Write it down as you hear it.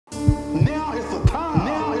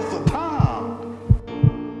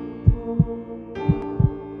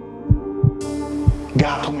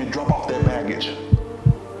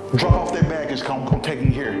Drop off that baggage, come take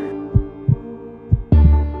me here.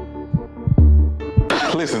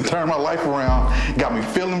 Listen, turn my life around, got me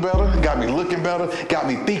feeling better, got me looking better, got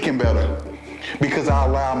me thinking better. Because I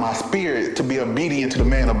allow my spirit to be obedient to the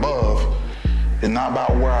man above. It's not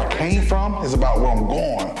about where I came from, it's about where I'm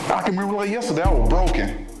going. I can remember like yesterday, I was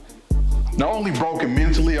broken. Not only broken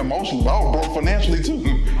mentally, emotionally, but I was broke financially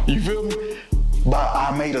too. You feel me? But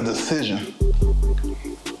I made a decision.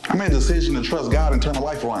 I made a decision to trust God and turn my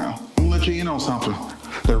life around. I'm gonna let you in on something.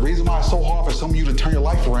 The reason why it's so hard for some of you to turn your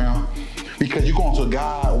life around, because you're going to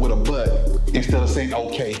God with a but instead of saying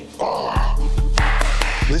okay.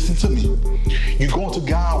 Listen to me. You're going to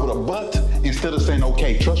God with a but instead of saying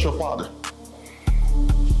okay. Trust your Father.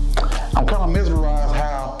 I'm kind of mesmerized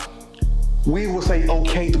how we will say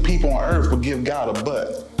okay to people on earth but give God a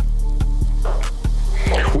but.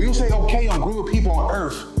 We will say okay on agree with people on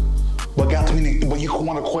earth but you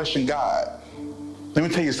want to question God. Let me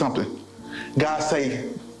tell you something. God say,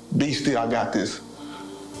 be still, I got this.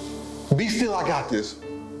 Be still, I got this.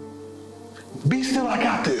 Be still, I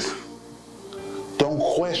got this. Don't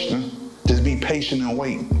question, just be patient and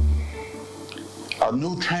wait. A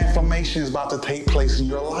new transformation is about to take place in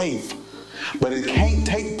your life. But it can't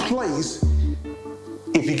take place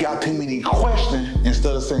if you got too many questions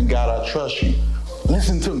instead of saying, God, I trust you.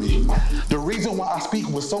 Listen to me. The reason why I speak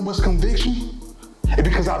with so much conviction is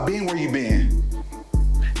because I've been where you've been.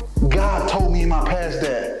 God told me in my past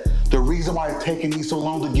that the reason why it's taking me so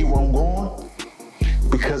long to get where I'm going,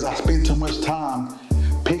 because I spent too much time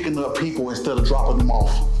picking up people instead of dropping them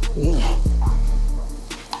off.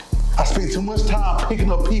 I spent too much time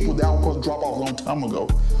picking up people that I was supposed to drop off a long time ago.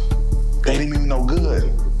 They didn't even know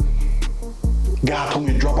good. God told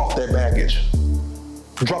me to drop off that baggage.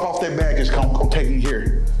 Drop off that baggage, come take me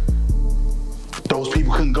here. Those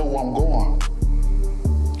people couldn't go where I'm going.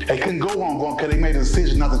 They couldn't go where I'm going because they made a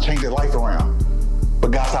decision not to change their life around.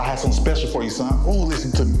 But God said, I had something special for you, son. Oh,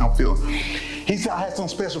 listen to me, I'm feeling. He said, I had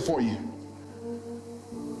something special for you.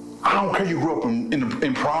 I don't care you grew up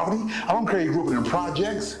in poverty. I don't care you grew up in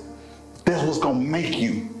projects. That's what's going to make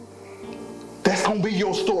you. That's going to be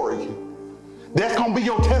your story. That's going to be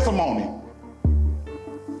your testimony.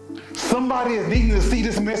 Somebody is needing to see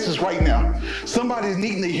this message right now. Somebody is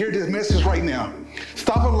needing to hear this message right now.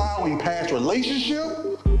 Stop allowing past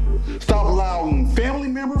relationship. Stop allowing family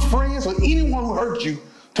members, friends, or anyone who hurt you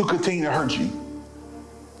to continue to hurt you.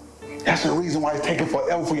 That's the reason why it's taking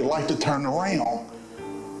forever for your life to turn around.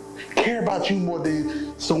 Care about you more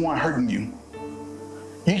than someone hurting you.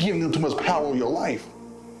 You're giving them too much power over your life.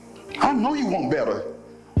 I know you want better.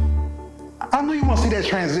 I know you want to see that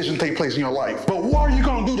transition take place in your life. But what are you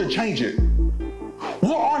going to do to change it?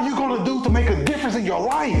 What are you going to do to make a difference in your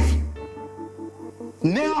life?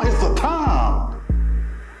 Now is the time.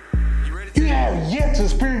 You have yet to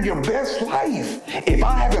experience your best life. If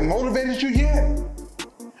I haven't motivated you yet,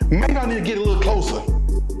 maybe I need to get a little closer.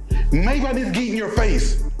 Maybe I need to get in your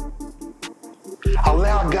face.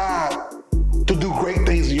 Allow God to do great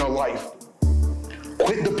things in your life.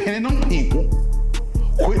 Quit depending on people.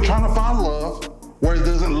 Quit trying to find love where it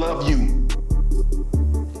doesn't love you.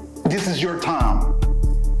 This is your time.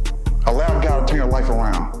 Allow God to turn your life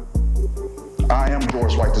around. I am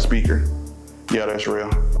George White, the speaker. Yeah, that's real.